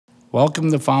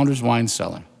Welcome to Founders Wine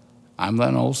Cellar. I'm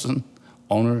Len Olson,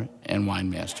 owner and wine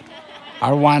master.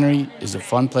 Our winery is a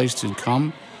fun place to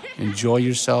come, enjoy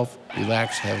yourself,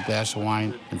 relax, have a glass of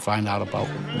wine, and find out about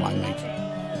winemaking.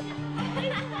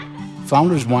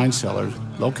 Founders Wine Cellar,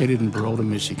 located in Baroda,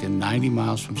 Michigan, 90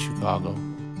 miles from Chicago.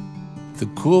 The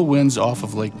cool winds off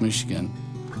of Lake Michigan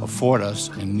afford us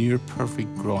a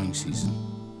near-perfect growing season.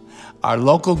 Our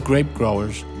local grape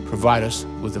growers provide us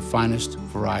with the finest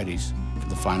varieties for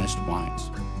the finest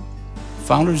wines.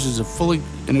 Founders is a fully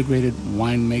integrated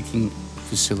winemaking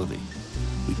facility.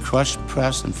 We crush,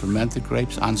 press, and ferment the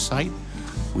grapes on site.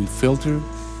 We filter,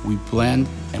 we blend,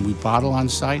 and we bottle on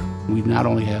site. We not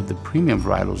only have the premium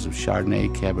varietals of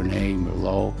Chardonnay, Cabernet,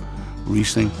 Merlot,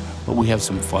 Riesling, but we have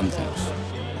some fun things.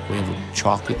 We have a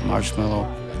chocolate marshmallow,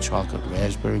 a chocolate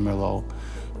raspberry Merlot.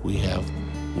 We have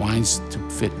wines to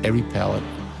fit every palate.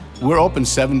 We're open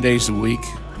 7 days a week.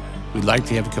 We'd like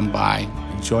to have you come by,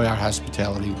 enjoy our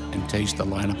hospitality, and taste the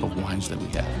lineup of wines that we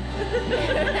have.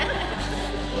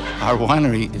 Our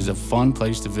winery is a fun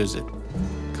place to visit.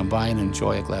 Come by and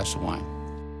enjoy a glass of wine.